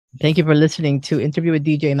Thank you for listening to Interview with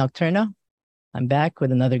DJ Nocturna. I'm back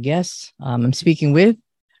with another guest. I'm speaking with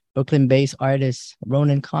Brooklyn-based artist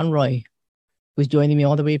Ronan Conroy, who's joining me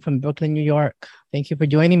all the way from Brooklyn, New York. Thank you for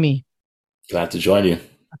joining me. Glad to join you.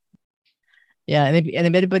 Yeah, and if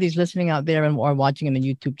anybody's listening out there and or watching on the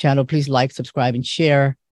YouTube channel, please like, subscribe, and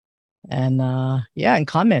share, and yeah, and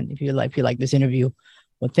comment if you like this interview.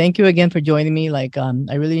 Well, thank you again for joining me.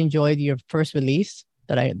 I really enjoyed your first release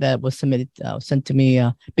that was submitted sent to me.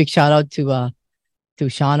 Big shout out to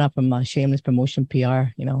Shauna from Shameless Promotion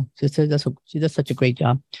PR. You know, she does such a great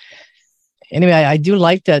job. Anyway, I do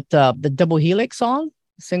like that the Double Helix song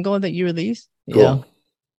single that you released. Yeah,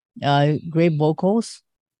 Cool. great vocals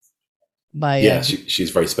by Yeah, she's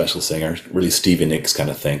a very special singer. Really Stevie Nicks kind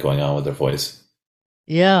of thing going on with her voice.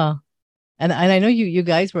 yeah, and I know you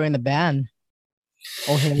guys were in the band.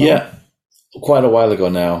 Oh, hello. Yeah, quite a while ago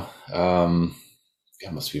now.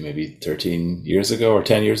 It must be maybe 13 years ago or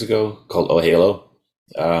 10 years ago, called Oh Halo.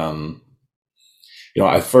 Um,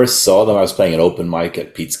 I first saw them. I was playing an open mic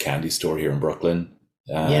at Pete's Candy Store here in Brooklyn,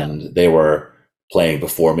 Yeah, and they were playing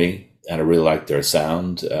before me, and I really liked their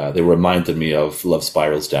sound. They reminded me of Love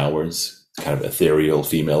Spirals Downwards, kind of ethereal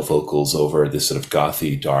female vocals over this sort of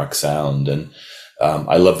gothy, dark sound. And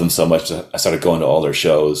I loved them so much that I started going to all their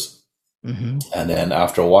shows. hmm, And then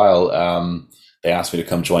after a while, they asked me to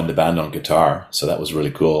come join the band on guitar. So that was really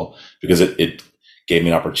cool because it gave me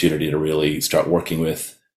an opportunity to really start working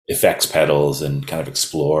with effects pedals and kind of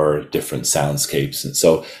explore different soundscapes. And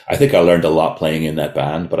so I think I learned a lot playing in that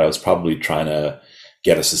band, but I was probably trying to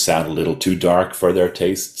get us to sound a little too dark for their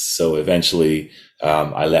tastes. So eventually,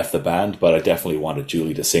 I left the band, but I definitely wanted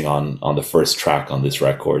Julie to sing on the first track on this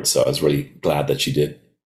record. So I was really glad that she did.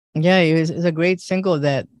 yeah. It's a great single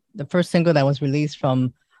that the first single that was released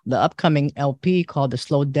from the upcoming LP called "The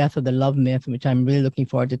Slow Death of the Love Myth," which I'm really looking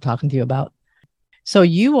forward to talking to you about. So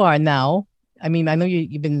you are now. I mean, I know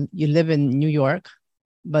you live in New York,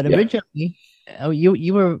 but Yeah, originally,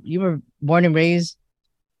 you were born and raised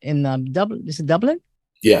in Dublin. Is it Dublin?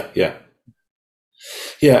 yeah, yeah,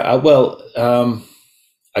 yeah.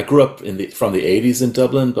 I grew up from the '80s in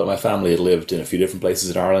Dublin, but my family had lived in a few different places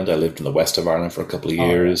in Ireland. I lived in the west of Ireland for a couple of Oh yeah.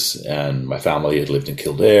 years, and my family had lived in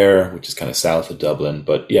Kildare, which is kind of south of Dublin.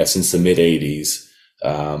 But yeah, since the mid '80s,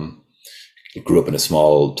 um, I grew up in a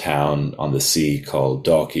small town on the sea called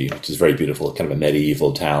Dalkey, which is very beautiful, kind of a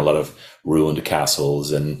medieval town, a lot of ruined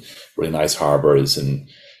castles and really nice harbors. And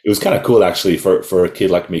it was kind of cool actually for a kid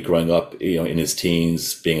like me growing up, in his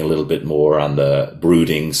teens, being a little bit more on the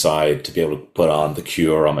brooding side, to be able to put on The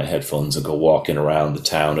Cure on my headphones and go walking around the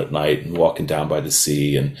town at night and walking down by the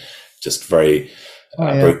sea and just Oh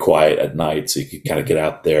yeah. very quiet at night. So you could kind of get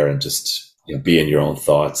out there and just, be in your own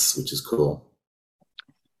thoughts, which is cool.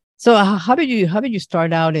 So how did you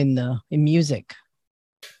start out in music?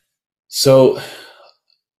 So,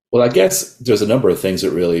 well, I guess there's a number of things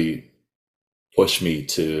that really pushed me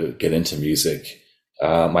to get into music.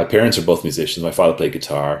 My parents are both musicians. My father played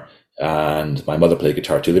guitar, and my mother played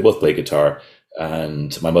guitar too. They both played guitar,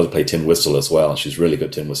 and my mother played tin whistle as well. She's a really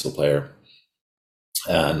good tin whistle player.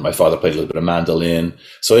 And my father played a little bit of mandolin.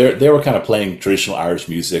 So they were kind of playing traditional Irish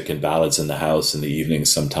music and ballads in the house in the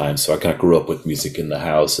evenings sometimes. So I kind of grew up with music in the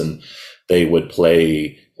house, and they would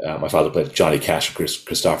play. My father played Johnny Cash and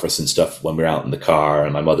Christopherson stuff when we were out in the car,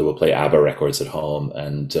 and my mother would play ABBA records at home.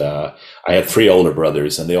 And I had three older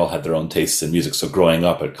brothers, and they all had their own tastes in music. So growing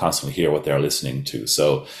up, I'd constantly hear what they were listening to.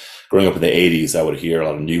 So growing up in the '80s, I would hear a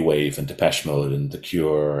lot of new wave and Depeche Mode and The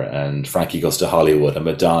Cure and Frankie Goes to Hollywood and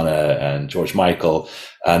Madonna and George Michael.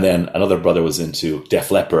 And then another brother was into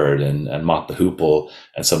Def Leppard and Mott the Hoople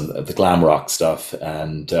and some of the glam rock stuff.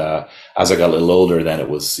 And as I got a little older, then it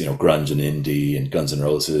was, grunge and indie and Guns N'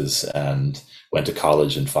 Roses, and went to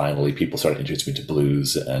college. And finally, people started introducing me to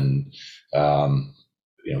blues and,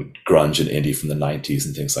 grunge and indie from the '90s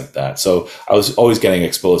and things like that. So I was always getting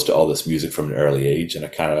exposed to all this music from an early age. And I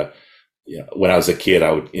kind of, when I was a kid,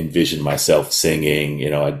 I would envision myself singing.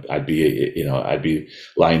 I'd be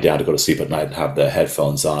lying down to go to sleep at night and have the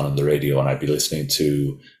headphones on the radio, and I'd be listening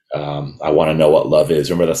to "I Want to Know What Love Is."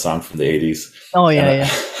 Remember that song from the '80s? Oh And yeah,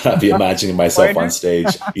 yeah. I'd be imagining myself on Foreigner?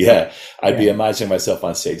 stage. Yeah, I'd be Yeah. imagining myself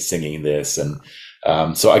on stage singing this, and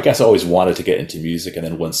so I guess I always wanted to get into music. And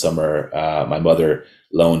then one summer, my mother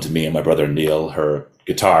loaned me and my brother Neil her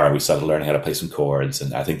guitar, and we started learning how to play some chords.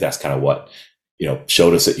 And I think that's kind of what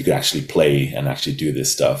showed us that you could actually play and actually do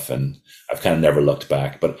this stuff. And I've kind of never looked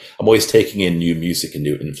back, but I'm always taking in new music and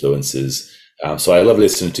new influences. So I love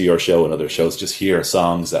listening to your show and other shows, just hear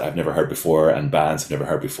songs that I've never heard before and bands I've never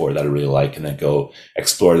heard before that I really like, and then go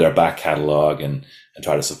explore their back catalog and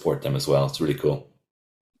try to support them as well. It's really cool.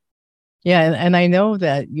 Yeah, and I know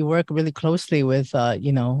that you work really closely with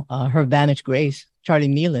her Vanished Grace, Charlie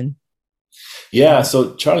Nealon. Yeah,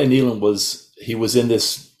 so Charlie Nealon was in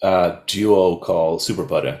this duo called Super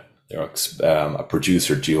Butter. They're a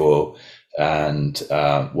producer duo, and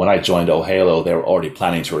when I joined Oh Halo, they were already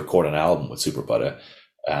planning to record an album with Super Butter,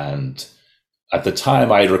 and at the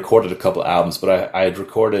time I had recorded a couple of albums, but I had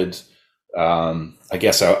recorded. I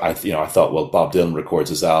guess I thought, well, Bob Dylan records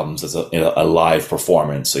his albums as a live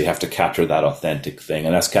performance, so you have to capture that authentic thing,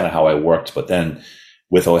 and that's kind of how I worked. But then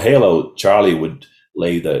with Oh Halo, Charlie would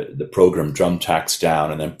lay the program drum tracks down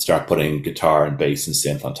and then start putting guitar and bass and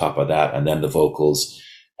synth on top of that, and then the vocals.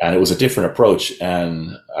 And it was a different approach.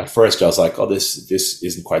 And at first I was like, oh, this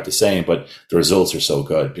isn't quite the same, but the results are so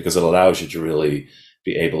good because it allows you to really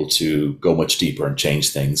be able to go much deeper and change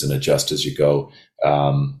things and adjust as you go.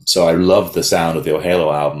 So I loved the sound of the Oh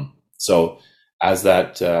Halo album. So as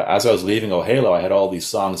I was leaving Oh Halo, I had all these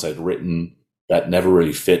songs I'd written that never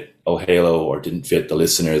really fit Oh Halo or didn't fit the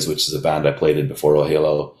Listeners, which is a band I played in before Oh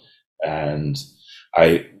Halo. And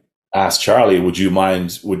I asked Charlie, would you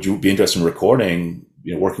be interested in recording,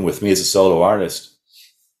 working with me as a solo artist?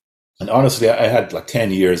 And honestly, I had like 10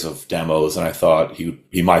 years of demos, and I thought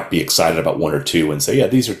he might be excited about one or two and say, yeah,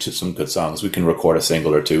 these are some good songs. We can record a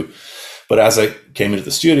single or two. But as I came into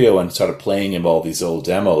the studio and started playing him all these old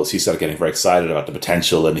demos, he started getting very excited about the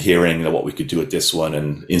potential and hearing what we could do with this one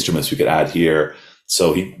and instruments we could add here.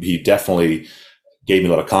 So he definitely gave me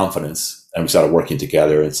a lot of confidence, and we started working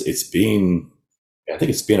together. I think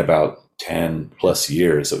it's been about 10 plus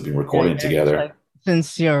years that we've been recording together. Like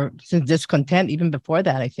since Discontent, even before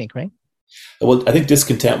that, I think, right? Well, I think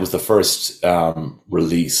Discontent was the first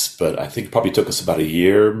release, but I think it probably took us about a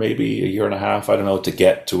year, maybe a year and a half, I don't know, to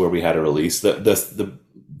get to where we had a release. The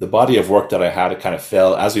body of work that I had, it kind of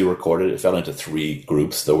fell, as we recorded, it fell into three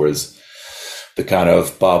groups. There was the kind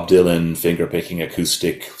of Bob Dylan finger-picking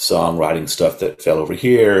acoustic songwriting stuff that fell over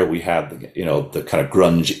here. We had, the kind of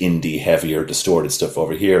grunge, indie, heavier, distorted stuff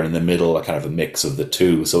over here. In the middle, a kind of a mix of the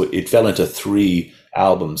two. So it fell into three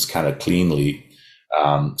albums kind of cleanly.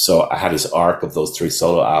 So I had this arc of those three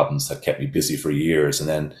solo albums that kept me busy for years. And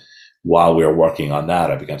then while we were working on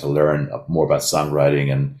that, I began to learn more about songwriting,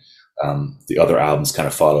 and the other albums kind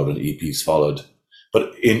of followed and EPs followed.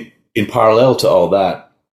 But in parallel to all that,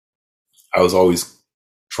 I was always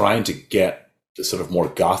trying to get the sort of more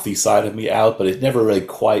gothy side of me out, but it never really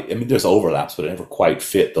quite, there's overlaps, but it never quite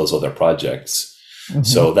fit those other projects. Mm-hmm.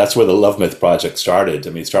 So that's where the Love Myth project started.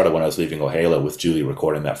 It started when I was leaving Oh Halo with Julie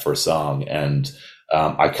recording that first song. And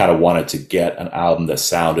I kind of wanted to get an album that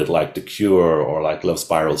sounded like The Cure or like Love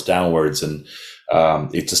Spirals Downwards. And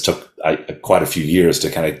it just took quite a few years to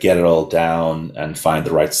kind of get it all down and find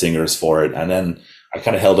the right singers for it. And then I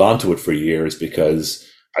kind of held on to it for years because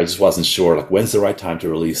I just wasn't sure, like, when's the right time to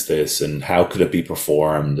release this and how could it be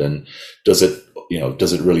performed? And does it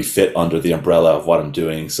really fit under the umbrella of what I'm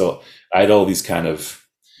doing? So I had all these kind of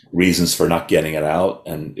reasons for not getting it out.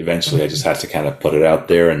 And eventually I just had to kind of put it out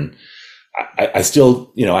there. And I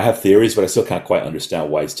still, I have theories, but I still can't quite understand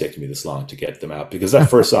why it's taking me this long to get them out, because that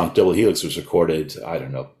first song, Double Helix, was recorded, I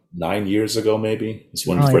don't know, 9 years ago, maybe. It's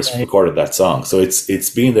when we first recorded that song. So it's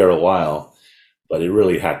been there a while. But it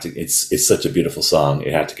really had to, it's such a beautiful song.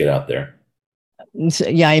 It had to get out there.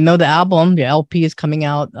 Yeah, I know the album, the LP is coming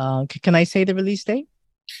out. Can I say the release date?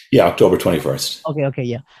 Yeah, October 21st. Okay,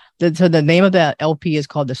 yeah. So the name of the LP is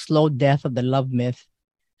called The Slow Death of the Love Myth.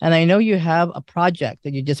 And I know you have a project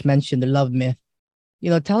that you just mentioned, The Love Myth.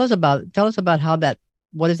 Tell us about how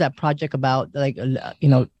what is that project about? Like,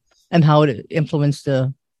 and how it influenced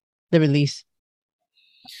the release.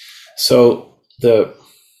 So the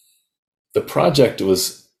project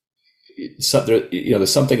was,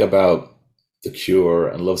 there's something about The Cure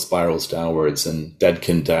and Love Spirals Downwards and Dead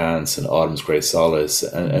Can Dance and Autumn's Great Solace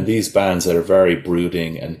and these bands that are very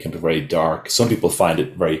brooding and can be very dark. Some people find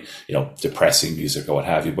it very, depressing music or what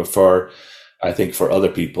have you. But I think for other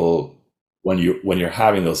people, when you're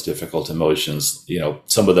having those difficult emotions,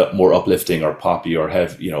 some of the more uplifting or poppy or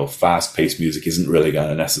fast paced music isn't really going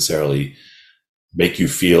to necessarily make you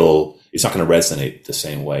feel, it's not going to resonate the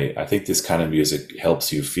same way. I think this kind of music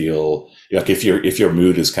helps you feel like if your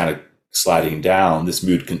mood is kind of sliding down, this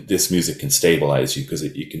music can stabilize you because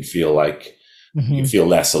you can feel like you can feel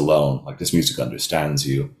less alone. Like this music understands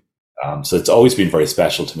you. So it's always been very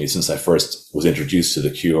special to me since I first was introduced to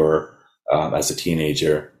The Cure as a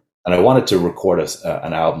teenager. And I wanted to record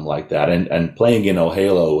an album like that. And playing in Oh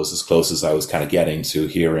Halo was as close as I was kind of getting to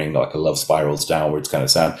hearing like a Love Spirals Downwards kind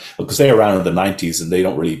of sound. Because they were around in the 90s and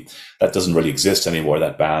that doesn't really exist anymore,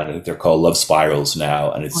 that band. I think they're called Love Spirals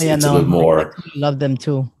now. And it's a little more. I love them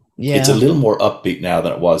too. It's a Yeah. little more upbeat now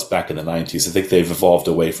than it was back in the 90s. I think they've evolved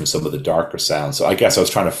away from some of the darker sounds. So I guess I was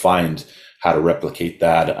trying to find how to replicate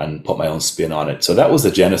that and put my own spin on it. So that was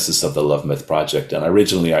the genesis of the Love Myth project. And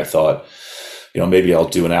originally I thought, maybe I'll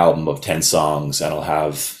do an album of 10 songs and I'll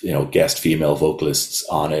have, guest female vocalists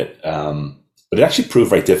on it. But it actually proved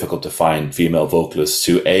very difficult to find female vocalists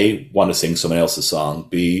who A, want to sing someone else's song,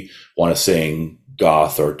 B, want to sing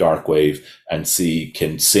goth or dark wave, and C,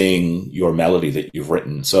 can sing your melody that you've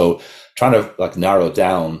written. So trying to narrow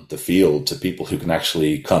down the field to people who can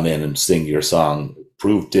actually come in and sing your song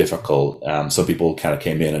proved difficult. Some people kind of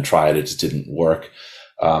came in and tried it, it didn't work.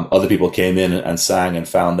 Other people came in and sang and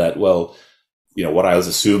found that, well, what I was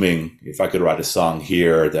assuming, if I could write a song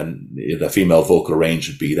here, then the female vocal range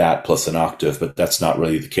would be that plus an octave, but that's not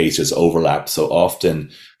really the case. There's overlap. So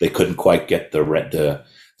often they couldn't quite get the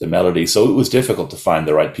melody. So it was difficult to find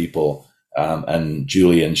the right people. And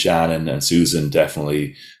Julie and Shannon and Susan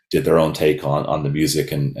definitely did their own take on the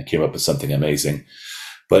music and came up with something amazing.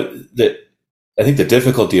 But I think the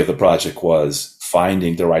difficulty of the project was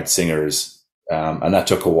finding the right singers. And that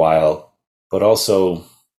took a while, but also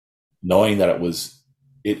knowing that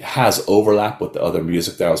it has overlap with the other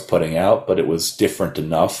music that I was putting out, but it was different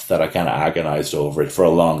enough that I kind of agonized over it for a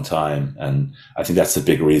long time. And I think that's the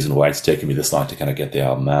big reason why it's taken me this long to kind of get the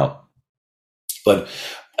album out. But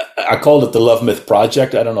I called it the Love Myth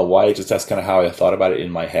Project. I don't know why, just that's kind of how I thought about it in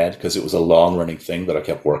my head, because it was a long running thing that I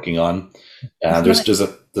kept working on. And there's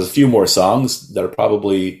a few more songs that are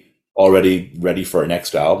probably already ready for a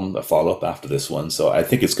next album, a follow up after this one. So I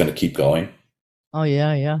think it's going to keep going. Oh,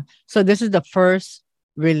 yeah, yeah. So this is the first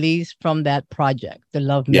release from that project, the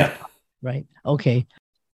Love Myth, Yeah. right? Okay.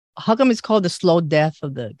 How come it's called the slow death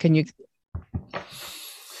of the? Can you?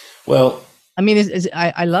 Well, I mean,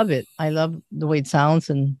 I love it. I love the way it sounds,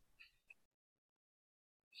 and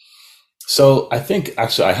so I think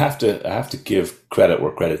actually I have to give credit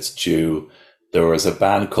where credit's due. There was a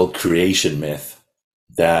band called Creation Myth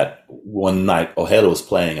that one night O'Hela was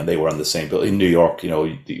playing, and they were on the same bill in New York.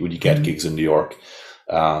 When you get gigs in New York,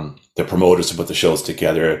 the promoters to put the shows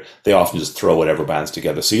together, they often just throw whatever bands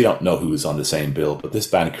together, so you don't know who's on the same bill. But this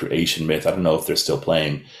band Creation Myth, I don't know if they're still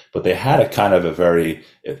playing, but they had a kind of a very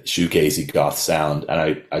shoegazy goth sound,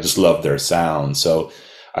 and I just loved their sound. So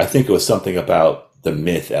I think it was something about the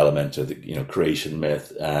myth element of the Creation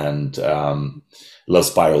Myth and Love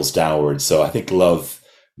Spirals Downwards. So I think Love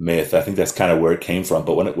Myth, I think that's kind of where it came from.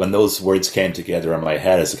 But when those words came together in my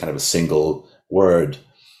head as a kind of a single word,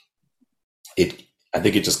 I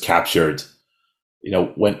think it just captured,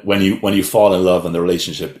 when you fall in love and the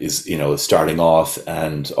relationship is, starting off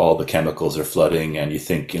and all the chemicals are flooding and you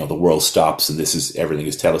think, the world stops and everything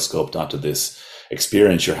is telescoped onto this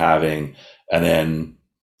experience you're having. And then,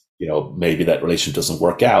 maybe that relationship doesn't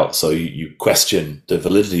work out. So you question the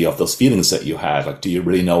validity of those feelings that you had. Like, do you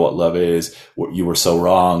really know what love is? You were so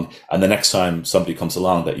wrong. And the next time somebody comes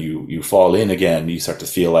along that you fall in again, you start to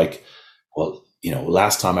feel like, well,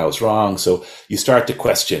 last time I was wrong. So you start to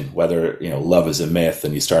question whether, love is a myth,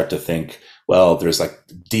 and you start to think, well, there's like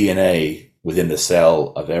DNA within the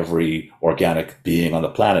cell of every organic being on the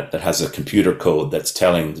planet that has a computer code that's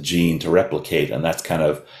telling the gene to replicate. And that's kind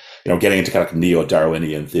of, getting into kind of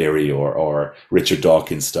neo-Darwinian theory or Richard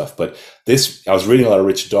Dawkins stuff. But I was reading a lot of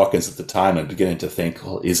Richard Dawkins at the time and beginning to think,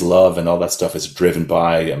 well, is love and all that stuff is driven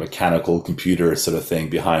by a mechanical computer sort of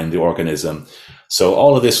thing behind the organism? So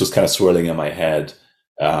all of this was kind of swirling in my head.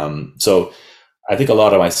 So I think a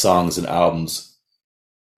lot of my songs and albums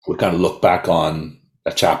would kind of look back on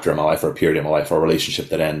a chapter in my life or a period in my life or a relationship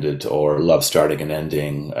that ended or love starting and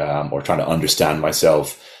ending, or trying to understand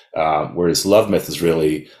myself. Whereas Love Myth is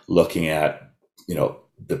really looking at,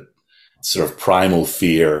 the sort of primal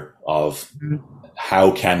fear of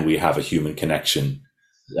how can we have a human connection,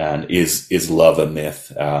 and is love a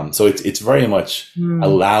myth? So it's very much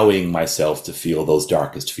allowing myself to feel those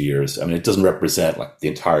darkest fears. I mean, it doesn't represent like the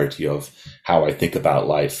entirety of how I think about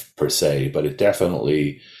life per se, but it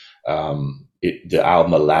definitely, the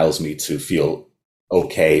album allows me to feel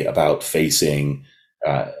okay about facing,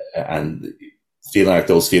 and feeling like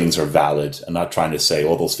those feelings are valid, and not trying to say,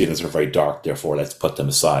 oh, those feelings are very dark, therefore let's put them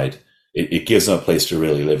aside. It gives them a place to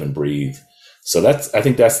really live and breathe. So I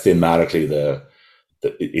think that's thematically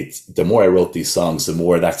the more I wrote these songs, the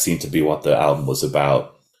more that seemed to be what the album was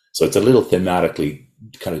about. So it's a little thematically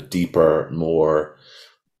kind of deeper, more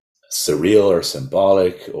surreal or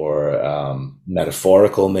symbolic or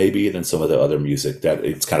metaphorical maybe than some of the other music, that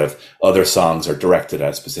it's kind of other songs are directed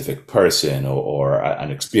at a specific person or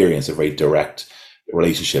an experience, a very direct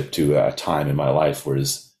relationship to a time in my life,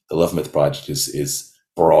 whereas the Love Myth project is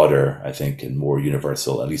broader, I think, and more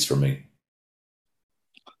universal, at least for me.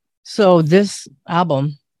 So this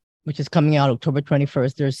album, which is coming out October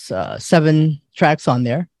 21st, there's 7 tracks on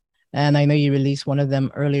there. And I know you released one of them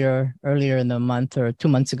earlier in the month or 2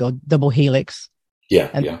 months ago, Double Helix. Yeah,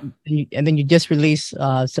 And yeah. and then you just released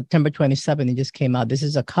September 27th. It just came out. This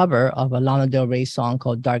is a cover of a Lana Del Rey song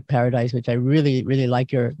called Dark Paradise, which I really, really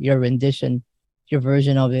like your rendition, your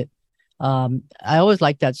version of it. I always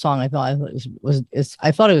liked that song. I thought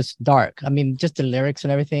I thought it was dark. I mean, just the lyrics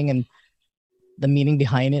and everything and the meaning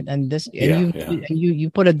behind it. And this and Yeah, you yeah. and you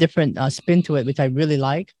put a different spin to it, which I really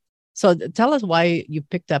like. So tell us why you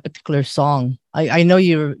picked that particular song. I know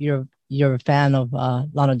you're a fan of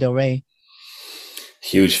Lana Del Rey.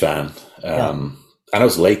 Huge fan. Yeah. And I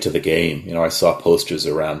was late to the game. You know, I saw posters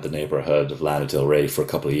around the neighborhood of Lana Del Rey for a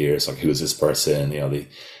couple of years. Like, who's this person? You know,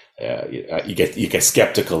 you get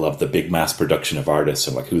skeptical of the big mass production of artists.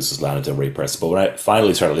 And like, who's this Lana Del Rey person? But when I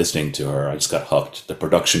finally started listening to her, I just got hooked. The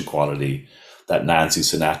production quality, that Nancy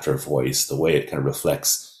Sinatra voice, the way it kind of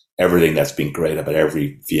reflects everything that's been great about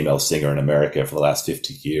every female singer in America for the last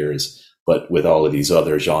 50 years, but with all of these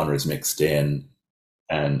other genres mixed in.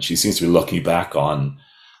 And she seems to be looking back on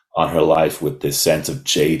her life with this sense of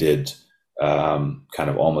jaded, kind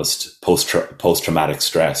of almost post traumatic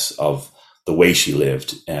stress of the way she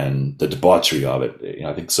lived and the debauchery of it. You know,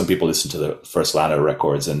 I think some people listen to the first Lana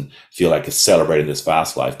records and feel like it's celebrating this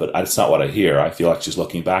fast life, but that's not what I hear. I feel like she's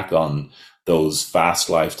looking back on those fast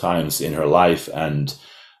lifetimes in her life and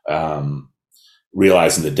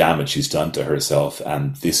realizing the damage she's done to herself.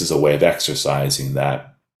 And this is a way of exercising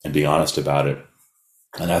that and being honest about it.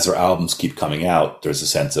 And as her albums keep coming out, there's a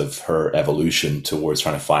sense of her evolution towards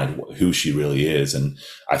trying to find who she really is. And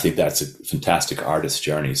I think that's a fantastic artist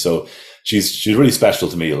journey. So she's really special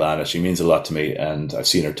to me, Lana. She means a lot to me. And I've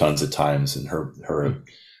seen her tons of times, and her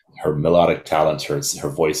melodic talent, her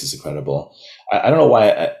voice is incredible. I don't know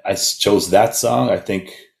why I chose that song. I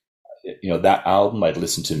think, you know, that album I'd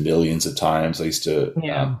listened to millions of times. I used to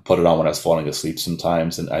Yeah. put it on when I was falling asleep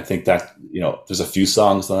sometimes. And I think that, you know, there's a few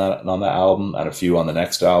songs on that album and a few on the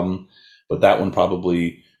next album, but that one probably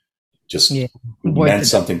Yeah. just Worth meant it.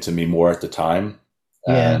 something to me more at the time.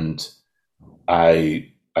 Yeah. And I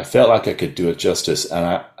felt like I could do it justice.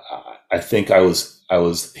 And I think I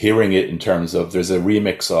was hearing it in terms of, there's a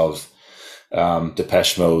remix of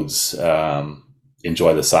Depeche Mode's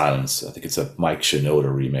Enjoy the Silence. I think it's a Mike Shinoda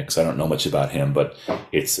remix. I don't know much about him, but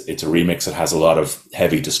it's a remix that has a lot of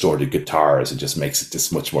heavy distorted guitars and just makes it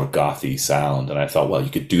this much more gothy sound. And I thought, well,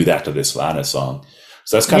 you could do that to this Lana song.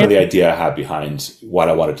 So that's kind Yeah. of the idea I had behind what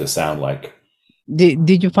I wanted to sound like.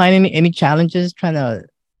 Did you find any challenges trying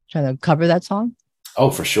to cover that song?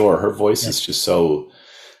 Oh, for sure. Yeah. Her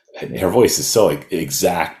voice is so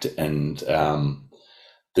exact. And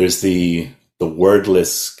there's the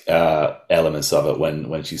wordless elements of it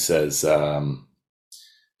when she says, you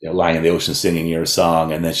know, lying in the ocean singing your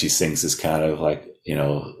song, and then she sings this kind of like, you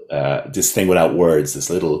know, this thing without words, this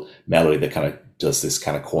little melody that kind of does this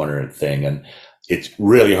kind of corner thing. And it's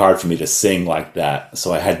really hard for me to sing like that.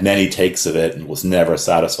 So I had many takes of it and was never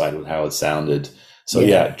satisfied with how it sounded. So Yeah.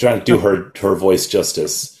 yeah, trying to do her voice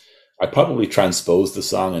justice, I probably transposed the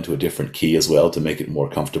song into a different key as well to make it more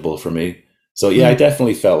comfortable for me. So yeah, I Mm.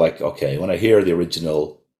 definitely felt like, okay, when I hear the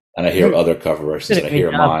original and I hear You other cover versions did and a I great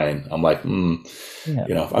hear job. mine, I'm like, Yeah.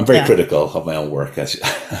 you know, I'm very Yeah. critical of my own work, as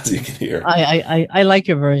as you can hear. I like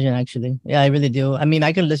your version actually. Yeah, I really do. I mean,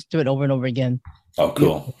 I can listen to it over and over again. Oh, You,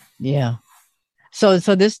 cool. yeah. So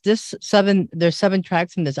this seven there's 7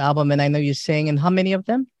 tracks in this album, and I know you sing. And how many of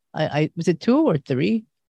them? I was it 2 or 3?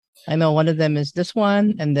 I know one of them is this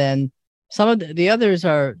one, and then some of the others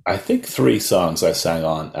are. I think 3 songs I sang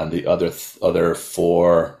on, and the other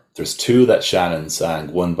 4. There's 2 that Shannon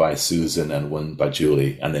sang, one by Susan and one by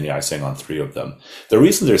Julie, and then yeah, I sang on 3 of them. The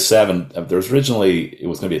reason there's 7, there's originally it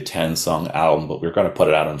was going to be a 10-song album, but we were going to put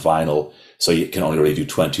it out on vinyl, so you can only really do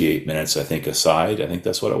 28 minutes, I think, aside. I think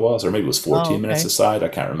that's what it was, or maybe it was Oh, 14 minutes okay. aside. I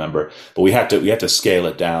can't remember, but we had to scale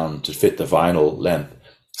it down to fit the vinyl length.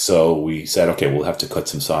 So we said, okay, we'll have to cut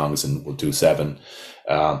some songs and we'll do 7.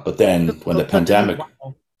 But So, then when the this is pandemic,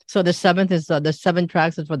 vinyl. So the seventh is the 7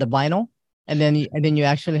 tracks is for the vinyl, and then you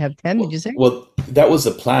actually have 10. Did you say? well, that was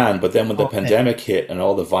the plan. But then when the Okay. pandemic hit and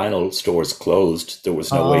all the vinyl stores closed, there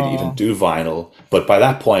was no way to even Oh, do vinyl. But by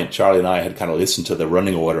that point, Charlie and I had kind of listened to the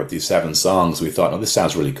running order of these 7 songs. We thought, no, this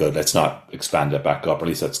sounds really good. Let's not expand it back up. Or at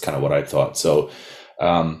least that's kind of what I thought. So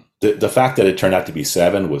the fact that it turned out to be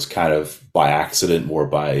 7 was kind of by accident, more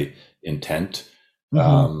by intent.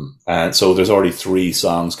 hmm, And so there's already 3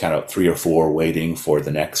 songs, kind of 3 or 4 waiting for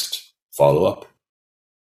the next follow up.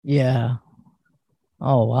 yeah.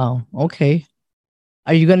 Oh wow. Okay.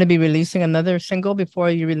 Are you going to be releasing another single before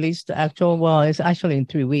you release the actual? Well, it's actually in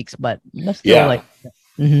 3 weeks, but that's still Yeah, like.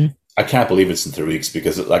 Hmm. I can't believe it's in 3 weeks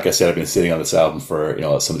because, like I said, I've been sitting on this album for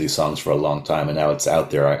some of these songs for a long time, and now it's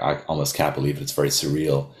out there. I almost can't believe it. It's very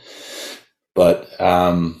surreal. But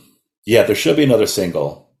yeah, there should be another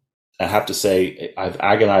single. I have to say, I've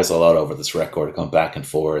agonized a lot over this record, gone back and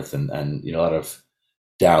forth, and a lot of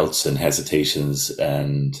doubts and hesitations.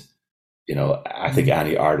 And I think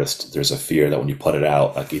any artist, there's a fear that when you put it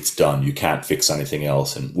out, like it's done, you can't fix anything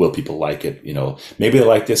else. And will people like it? Maybe they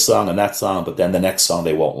like this song and that song, but then the next song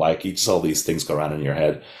they won't like. Just all these things go around in your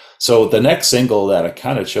head. So the next single that I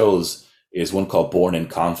kind of chose is one called "Born in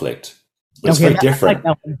Conflict." It's very different. I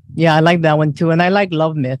like yeah, I like that one too, and I like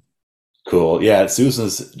 "Love Myth." Cool. Yeah,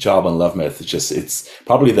 Susan's job on Love Myth, it's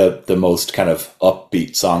probably the most kind of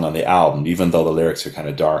upbeat song on the album, even though the lyrics are kind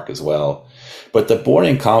of dark as well. But the Born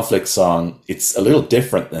in Conflict song, it's a little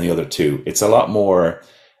different than the other two. It's a lot more,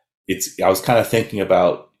 I was kind of thinking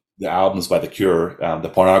about the albums by The Cure, the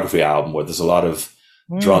Pornography album, where there's a lot of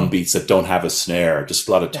drum beats that don't have a snare, just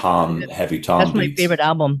a lot of heavy tom That's beats. my favorite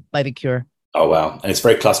album by The Cure. Oh, wow. And it's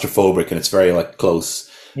very claustrophobic and it's very like close.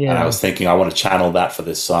 Yeah. And I was thinking, I want to channel that for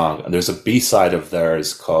this song. And there's a B-side of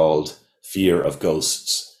theirs called Fear of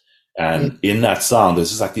Ghosts. And in that song, there's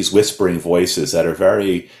just like these whispering voices that are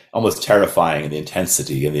very almost terrifying in the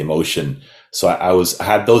intensity and the emotion. So I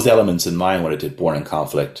had those elements in mind when I did Born in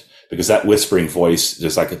Conflict, because that whispering voice,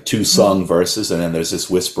 there's like a two sung verses, and then there's this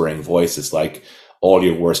whispering voice. It's like all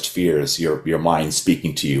your worst fears, your mind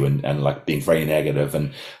speaking to you and like being very negative.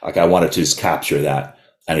 And like, I wanted to just capture that.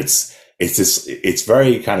 And it's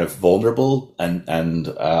very kind of vulnerable and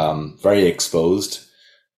very exposed.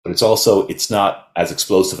 But it's not as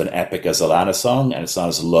explosive and epic as a Lana song, and it's not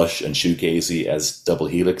as lush and shoegazy as Double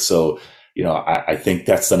Helix. So, I think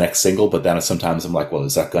that's the next single, but then sometimes I'm like, well,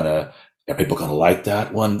 are people going to like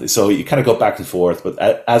that one? So you kind of go back and forth, but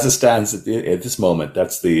as it stands at this moment,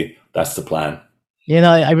 that's the plan.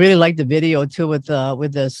 I really like the video too with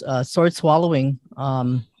this sword swallowing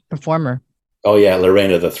performer. Oh yeah,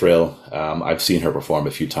 Lorena the Thrill. I've seen her perform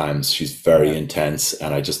a few times. She's very intense,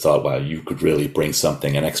 and I just thought, wow, you could really bring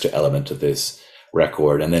something, an extra element to this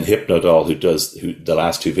record. And then Hypnodoll, who does the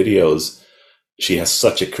last two videos, she has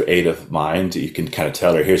such a creative mind. You can kind of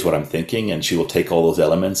tell her, here's what I'm thinking, and she will take all those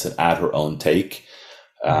elements and add her own take.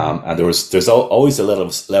 And there's always a level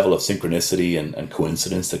of synchronicity and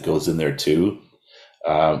coincidence that goes in there too.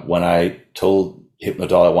 When I told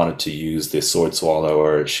Hypnodoll I wanted to use this sword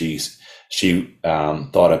swallower, she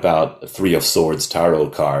thought about Three of Swords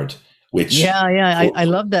tarot card, which I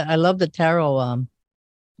love that. I love the tarot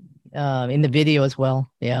in the video as well.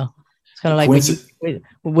 Yeah, it's kind of like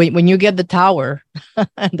when you get the tower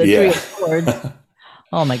and the Three of Swords.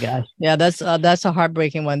 Oh my gosh, yeah, that's a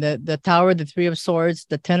heartbreaking one. The tower, the Three of Swords,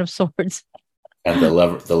 the Ten of Swords. And the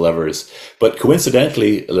lovers. But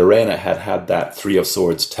coincidentally, Lorena had that Three of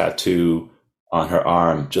Swords tattoo on her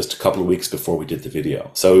arm just a couple of weeks before we did the video.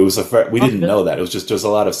 So it was we didn't know that. It was just, there's a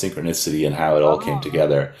lot of synchronicity in how it all came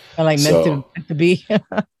together. Like meant to be.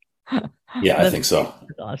 Yeah, I think so.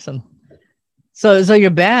 Awesome. So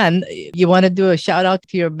your band, you want to do a shout out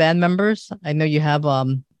to your band members? I know you have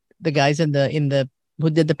the guys in the who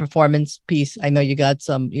did the performance piece. I know you got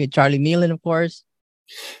Charlie Nealon, of course.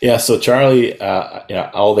 Yeah, so Charlie,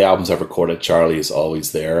 all the albums I've recorded, Charlie is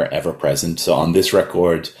always there, ever present. So on this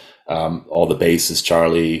record, all the bass is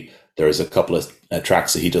Charlie. There's a couple of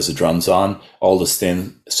tracks that he does the drums on. All the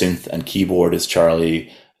synth and keyboard is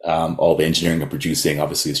Charlie. All the engineering and producing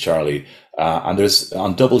obviously is Charlie. And there's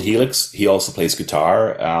on Double Helix, he also plays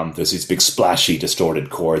guitar. There's these big splashy distorted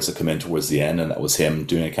chords that come in towards the end, and that was him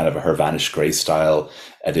doing a kind of a Her Vanished Grace style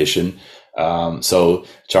edition. So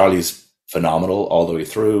Charlie's phenomenal all the way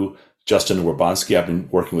through. Justin Werbonsky, I've been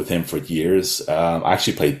working with him for years. I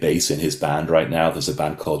actually play bass in his band right now. There's a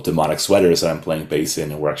band called Demonic Sweaters that I'm playing bass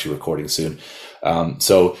in, and we're actually recording soon.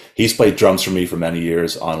 So he's played drums for me for many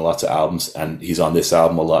years on lots of albums, and he's on this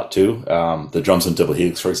album a lot too. The drums on Double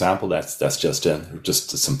Helix, for example, that's just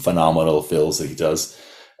some phenomenal fills that he does.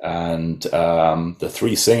 And the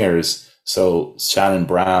three singers, so Shannon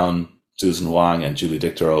Brown, Susan Wang, and Julie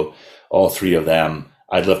Dictorow, all three of them,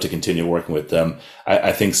 I'd love to continue working with them.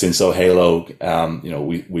 I think since Oh Halo,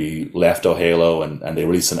 we left Oh Halo and they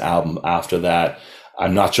released an album after that.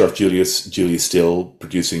 I'm not sure if Julie's still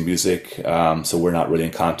producing music. So we're not really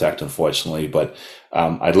in contact, unfortunately, but,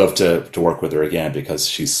 I'd love to work with her again because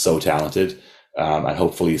she's so talented. And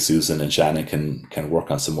hopefully Susan and Shannon can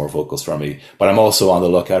work on some more vocals for me. But I'm also on the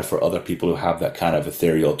lookout for other people who have that kind of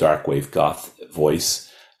ethereal dark wave goth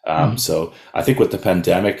voice. So I think with the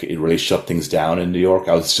pandemic, it really shut things down in New York.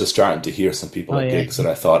 I was just starting to hear some people at gigs that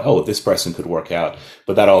I thought, oh, this person could work out,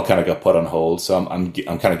 but that all kind of got put on hold. So I'm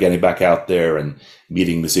kind of getting back out there and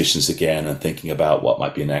meeting musicians again and thinking about what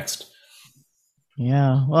might be next.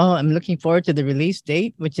 Yeah. Well, I'm looking forward to the release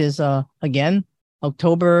date, which is again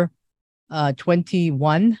October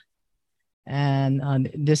 21, and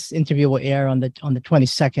this interview will air on the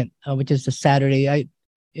 22nd, which is the Saturday.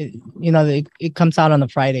 It comes out on the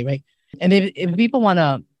Friday, right? And if people want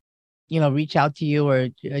to, reach out to you or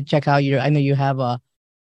check out I know you have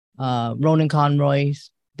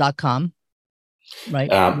RonanConroys.com, right?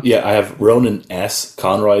 Yeah, I have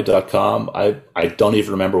RonanSConroy.com. I don't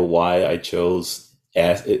even remember why I chose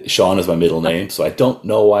Sean is my middle name, so I don't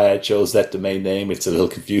know why I chose that domain name. It's a little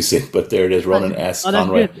confusing, but there it is, Ronan S.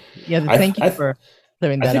 Conroy. Yeah, thank you for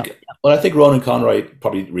clearing that up. Well, I think Ronan Conroy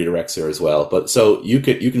probably redirects her as well. But so you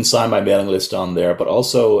can sign my mailing list on there, but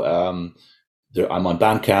also I'm on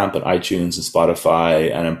Bandcamp and iTunes and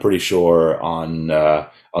Spotify, and I'm pretty sure on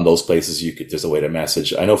those places there's a way to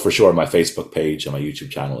message. I know for sure my Facebook page and my YouTube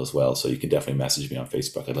channel as well, so you can definitely message me on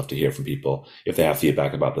Facebook. I'd love to hear from people if they have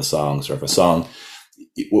feedback about the songs, or if a song,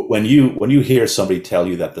 when you hear somebody tell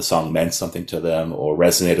you that the song meant something to them or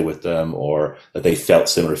resonated with them or that they felt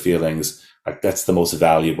similar feelings, like that's the most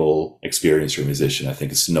valuable experience for a musician, I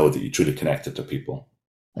think, is to know that you truly connected to people.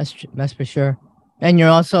 That's for sure. And you're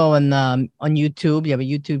also on YouTube. You have a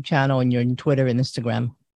YouTube channel, and you're on Twitter and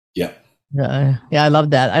Instagram. Yeah. Yeah, I love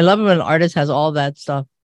that. I love it when an artist has all that stuff,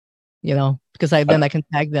 because then I can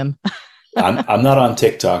tag them. I'm not on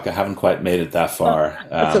TikTok. I haven't quite made it that far.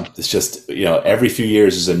 It's just, every few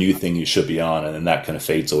years is a new thing you should be on, and then that kind of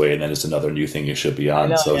fades away, and then there's another new thing you should be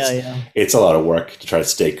on. It's a lot of work to try to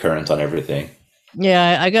stay current on everything.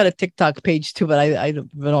 Yeah, I got a TikTok page too, but I don't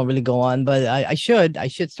really go on. But I should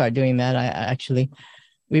start doing that. I actually,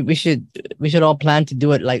 we should all plan to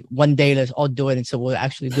do it. Like one day, let's all do it, and so we'll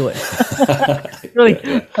actually do it.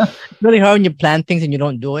 Really hard when you plan things and you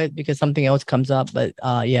don't do it because something else comes up. But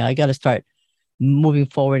I got to start moving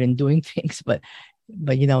forward and doing things. But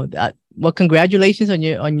well, congratulations on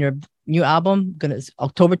your new album.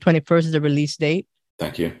 October 21st is the release date.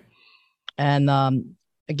 Thank you. And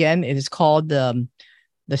again, it is called The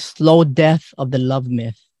Slow Death of the Love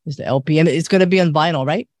Myth. Is the LP, and it's going to be on vinyl,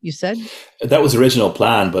 right? You said that was the original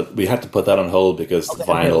plan, but we had to put that on hold because the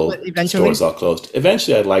vinyl stores all closed.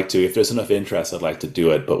 Eventually, I'd like to, if there's enough interest, I'd like to do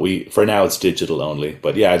it. But for now, it's digital only.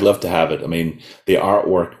 But yeah, I'd love to have it. I mean, the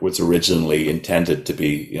artwork was originally intended to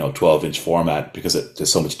be 12-inch format because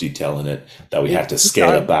there's so much detail in it that we had to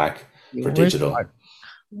scale it back for digital.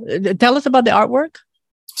 Tell us about the artwork.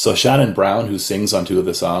 So Shannon Brown, who sings on two of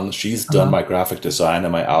the songs, she's done my graphic design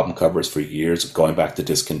and my album covers for years, going back to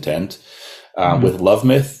Discontent. With Love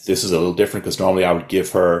Myth, this is a little different because normally I would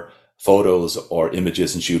give her photos or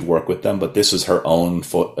images and she would work with them, but this is her own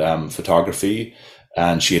photography,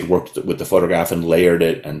 and she had worked with the photograph and layered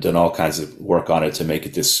it and done all kinds of work on it to make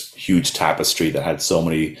it this huge tapestry that had so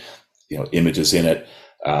many images in it,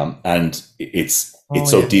 and it's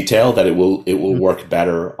so detailed that it will work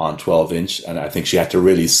better on 12-inch. And I think she had to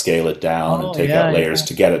really scale it down and take out layers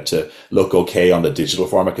to get it to look okay on the digital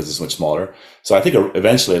format because it's much smaller. So I think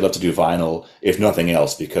eventually I'd love to do vinyl, if nothing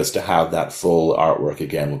else, because to have that full artwork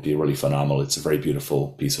again would be really phenomenal. It's a very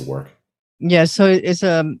beautiful piece of work. Yeah. So it's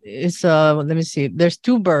let me see. There's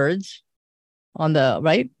two birds on the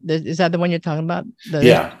right. Is that the one you're talking about?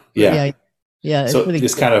 Yeah, so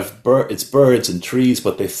it's kind of it's birds and trees,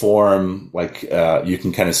 but they form like you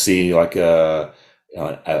can kind of see like a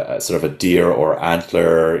sort of a deer or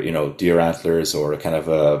antler, deer antlers, or a kind of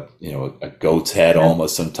a goat's head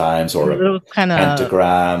almost sometimes, or a kind of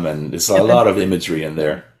pentagram, and there's a lot of imagery in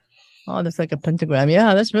there. Oh, that's like a pentagram.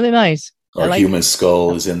 Yeah, that's really nice. Or a human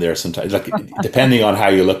skull is in there sometimes. Like depending on how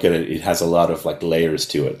you look at it, it has a lot of like layers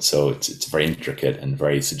to it, so it's very intricate and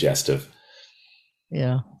very suggestive.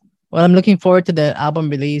 Yeah. Well, I'm looking forward to the album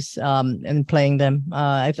release and playing them.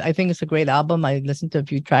 I think it's a great album. I listened to a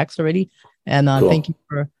few tracks already. And cool. Thank you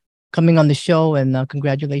for coming on the show, and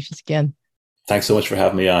congratulations again. Thanks so much for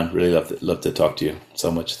having me on. Really love to talk to you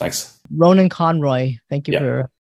so much. Thanks. Ronan Conroy, thank you for